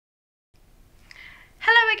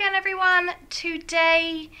Hello again everyone.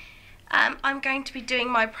 Today I'm going to be doing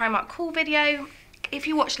my Primark haul video. If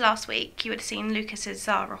you watched last week you would have seen Lucas's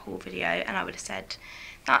Zara haul video and I would have said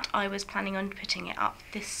that I was planning on putting it up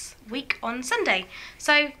this week on Sunday.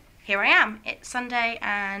 So here I am, it's Sunday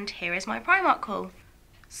and here is my Primark haul.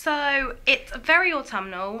 So it's very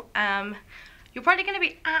autumnal. You're probably going to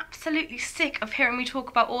be absolutely sick of hearing me talk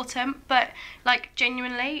about autumn, but like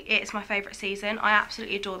genuinely it's my favourite season. I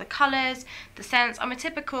absolutely adore the colours, the scents. I'm a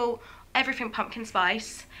typical everything pumpkin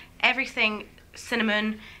spice, everything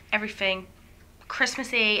cinnamon, everything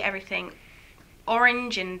Christmassy, everything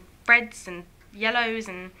orange and reds and yellows,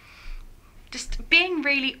 and just being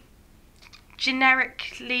really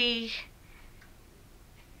generically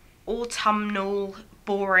autumnal,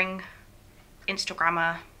 boring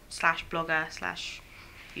Instagrammer slash blogger slash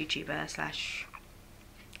YouTuber slash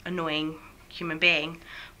annoying human being,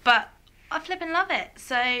 but I flippin' love it.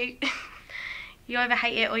 So you either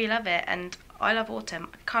hate it or you love it, and I love autumn.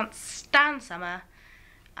 I can't stand summer.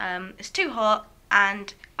 It's too hot,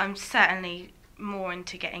 and I'm certainly more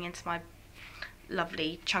into getting into my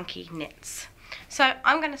lovely chunky knits. So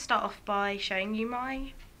I'm going to start off by showing you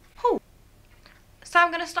my haul. So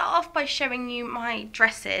I'm going to start off by showing you my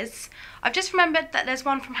dresses. I've just remembered that there's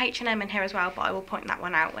one from H&M in here as well, but I will point that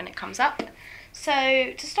one out when it comes up.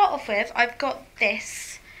 So to start off with, I've got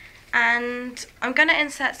this, and I'm going to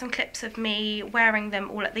insert some clips of me wearing them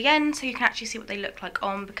all at the end so you can actually see what they look like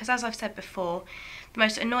on, because as I've said before, the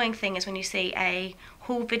most annoying thing is when you see a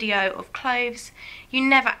haul video of clothes, you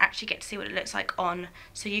never actually get to see what it looks like on.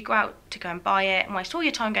 So you go out to go and buy it and waste all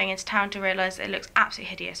your time going into town to realise it looks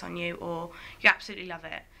absolutely hideous on you, or you absolutely love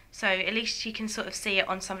it. So at least you can sort of see it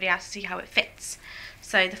on somebody else to see how it fits.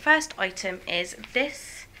 So the first item is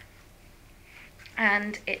this,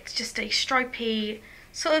 and it's just a stripy,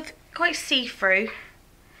 sort of quite see-through,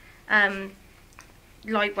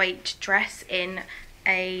 lightweight dress in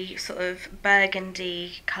a sort of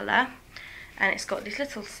burgundy colour, and it's got these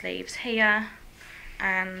little sleeves here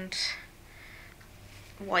and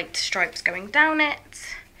white stripes going down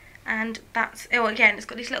it, and that's, oh again, it's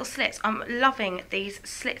got these little slits. I'm loving these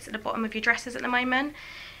slits at the bottom of your dresses at the moment.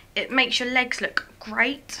 It makes your legs look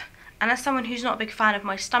great, and as someone who's not a big fan of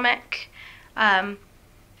my stomach, I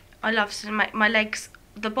love to make my legs,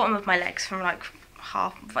 the bottom of my legs from like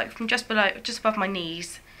from just above my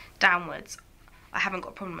knees downwards, I haven't got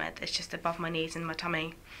a problem with. It's just above my knees and my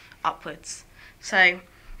tummy upwards. So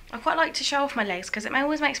I quite like to show off my legs because it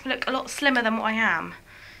always makes me look a lot slimmer than what I am.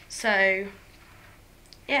 So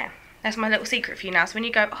yeah, that's my little secret for you now. So when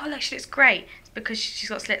you go, oh look, she looks great, it's because she's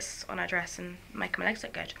got slits on her dress and make my legs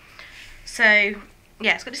look good. So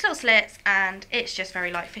yeah, it's got these little slits and it's just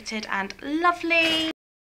very light fitted and lovely.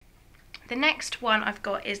 The next one I've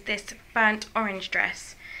got is this burnt orange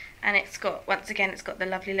dress, and it's got, once again, it's got the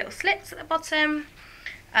lovely little slits at the bottom,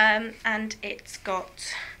 and it's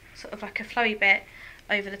got sort of like a flowy bit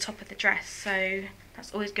over the top of the dress, so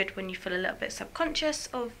that's always good when you feel a little bit self-conscious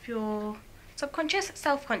of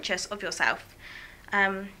yourself.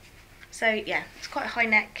 So yeah, it's quite a high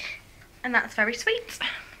neck, and that's very sweet.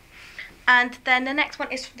 And then the next one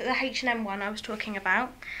is the H&M one I was talking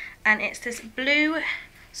about, and it's this blue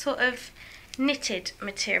sort of knitted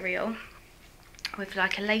material with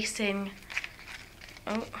like a lacing,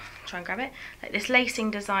 oh, try and grab it, like this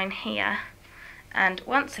lacing design here, and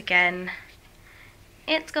once again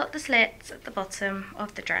it's got the slits at the bottom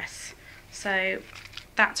of the dress, so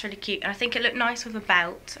that's really cute, and I think it looked nice with a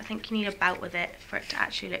belt. I think you need a belt with it for it to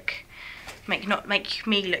actually look, not make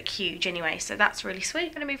me look huge anyway, so that's really sweet.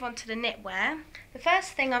 I'm going to move on to the knitwear. The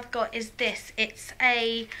first thing I've got is this. It's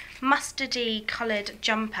a mustardy coloured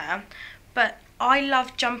jumper, but I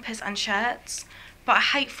love jumpers and shirts, but I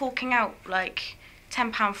hate forking out like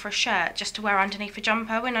 £10 for a shirt just to wear underneath a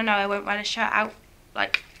jumper when I know I won't wear a shirt out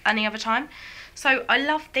like any other time. So I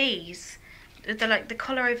love these. They're like the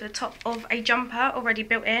collar over the top of a jumper already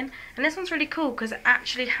built in, and this one's really cool because it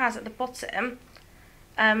actually has at the bottom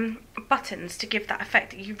buttons to give that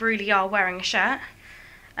effect that you really are wearing a shirt.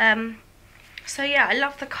 So yeah, I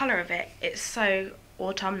love the colour of it. It's so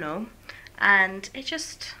autumnal, and it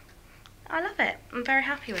just, I love it. I'm very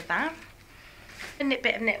happy with that. The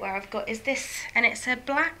bit of knitwear I've got is this, and it's a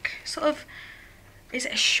black sort of, is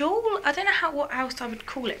it a shawl? I don't know what else I would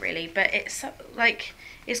call it really, but it's like,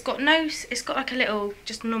 it's got like a little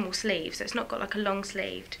just normal sleeve, so it's not got like a long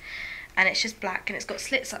sleeved, and it's just black, and it's got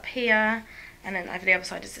slits up here, and then over the other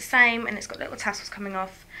side is the same, and it's got little tassels coming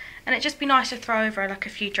off, and it'd just be nice to throw over like a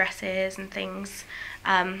few dresses and things,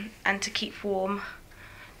 and to keep warm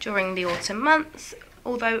during the autumn months.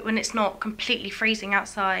 although when it's not completely freezing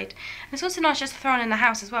outside. And it's also nice just to throw on in the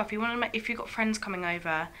house as well if you want to if you've got friends coming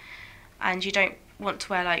over and you don't want to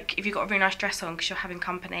wear, like, if you've got a really nice dress on because you're having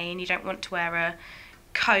company and you don't want to wear a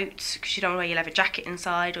coat because you don't want to wear your leather jacket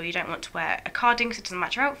inside, or you don't want to wear a cardigan because it doesn't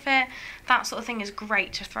match your outfit, that sort of thing is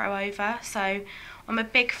great to throw over. So I'm a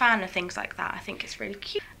big fan of things like that. I think it's really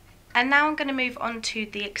cute. And now I'm going to move on to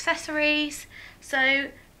the accessories. So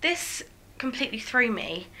this completely threw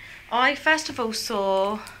me. I first of all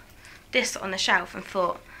saw this on the shelf and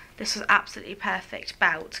thought this was absolutely perfect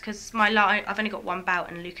belt, because I've only got one belt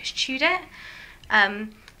and Lucas chewed it.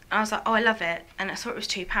 And I was like, oh, I love it. And I saw it was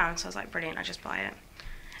 £2, so I was like, brilliant, I'll just buy it.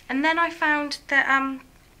 And then I found that it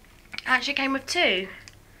actually came with two.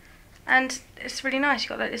 And it's really nice. You've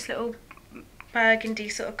got like this little burgundy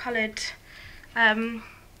sort of coloured,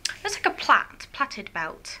 looks like a plaited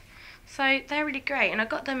belt. So they're really great. And I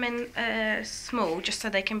got them in small just so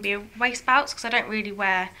they can be waist belts, because I don't really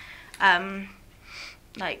wear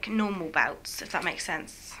like normal belts, if that makes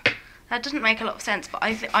sense. That doesn't make a lot of sense, but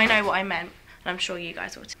I know what I meant. And I'm sure you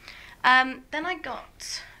guys will too. Then I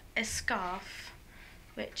got a scarf,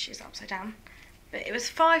 which is upside down, but it was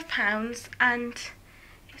 £5, and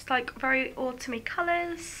it's like very autumny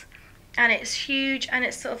colours, and it's huge, and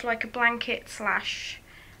it's sort of like a blanket slash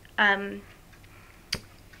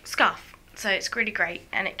scarf, so it's really great,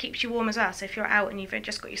 and it keeps you warm as well. So if you're out and you've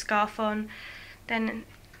just got your scarf on, then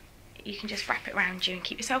you can just wrap it around you and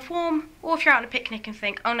keep yourself warm. Or if you're out on a picnic and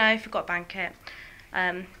think, oh no, I forgot a blanket,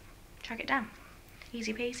 chuck it down.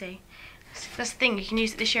 Easy peasy. That's the thing, you can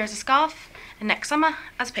use it this year as a scarf and next summer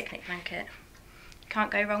as a picnic blanket. Can't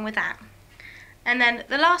go wrong with that. And then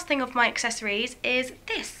the last thing of my accessories is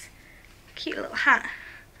this cute little hat,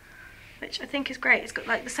 which I think is great. It's got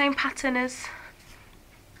like the same pattern as,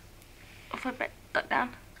 if I duck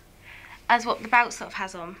down, as what the belt sort of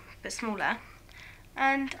has on, but smaller.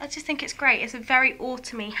 And I just think it's great. It's a very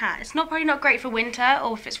autumny hat. It's probably not great for winter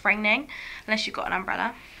or if it's raining, unless you've got an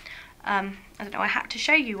umbrella. I don't know, I had to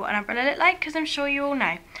show you what an umbrella looked like because I'm sure you all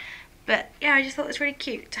know. But yeah, I just thought it was really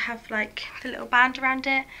cute to have like the little band around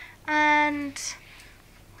it and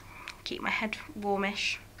keep my head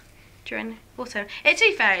warmish during autumn. To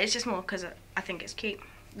be fair, it's just more because I think it's cute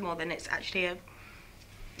more than it's actually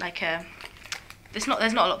there's not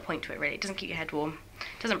a lot of point to it really. It doesn't keep your head warm.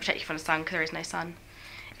 It doesn't protect you from the sun because there is no sun.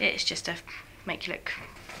 It's just to make you look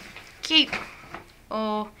cute.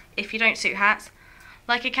 Or if you don't suit hats,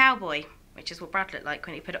 like a cowboy, which is what Brad looked like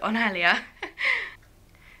when he put it on earlier.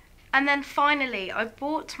 And then finally, I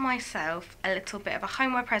bought myself a little bit of a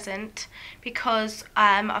homeware present because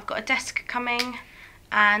I've got a desk coming,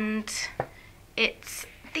 and it's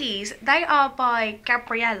these. They are by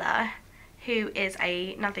Gabriella, who is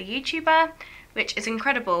another YouTuber, which is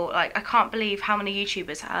incredible. Like, I can't believe how many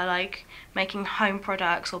YouTubers are like making home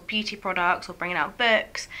products or beauty products or bringing out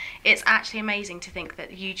books. It's actually amazing to think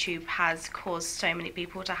that YouTube has caused so many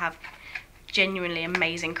people to have genuinely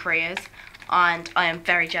amazing careers, and I am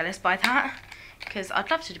very jealous by that because I'd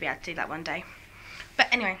love to be able to do that one day. But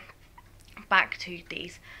anyway, back to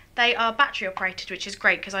these. They are battery operated, which is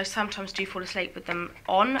great because I sometimes do fall asleep with them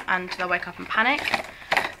on and they'll wake up and panic.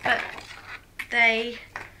 But they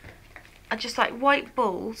are just like white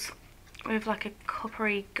balls with like a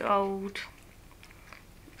coppery gold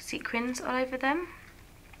sequins all over them,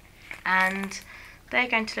 and they're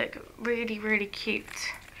going to look really, really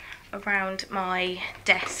cute around my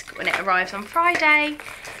desk when it arrives on Friday.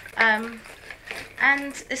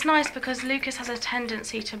 And it's nice because Lucas has a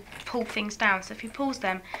tendency to pull things down, so if he pulls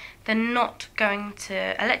them, they're not going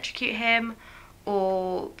to electrocute him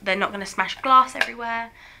or they're not going to smash glass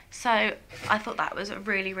everywhere. So I thought that was a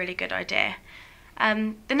really, really good idea.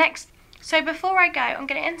 So before I go, I'm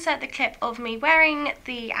going to insert the clip of me wearing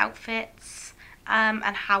the outfits and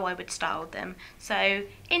how I would style them. So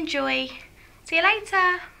enjoy. See you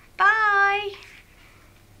later. Bye.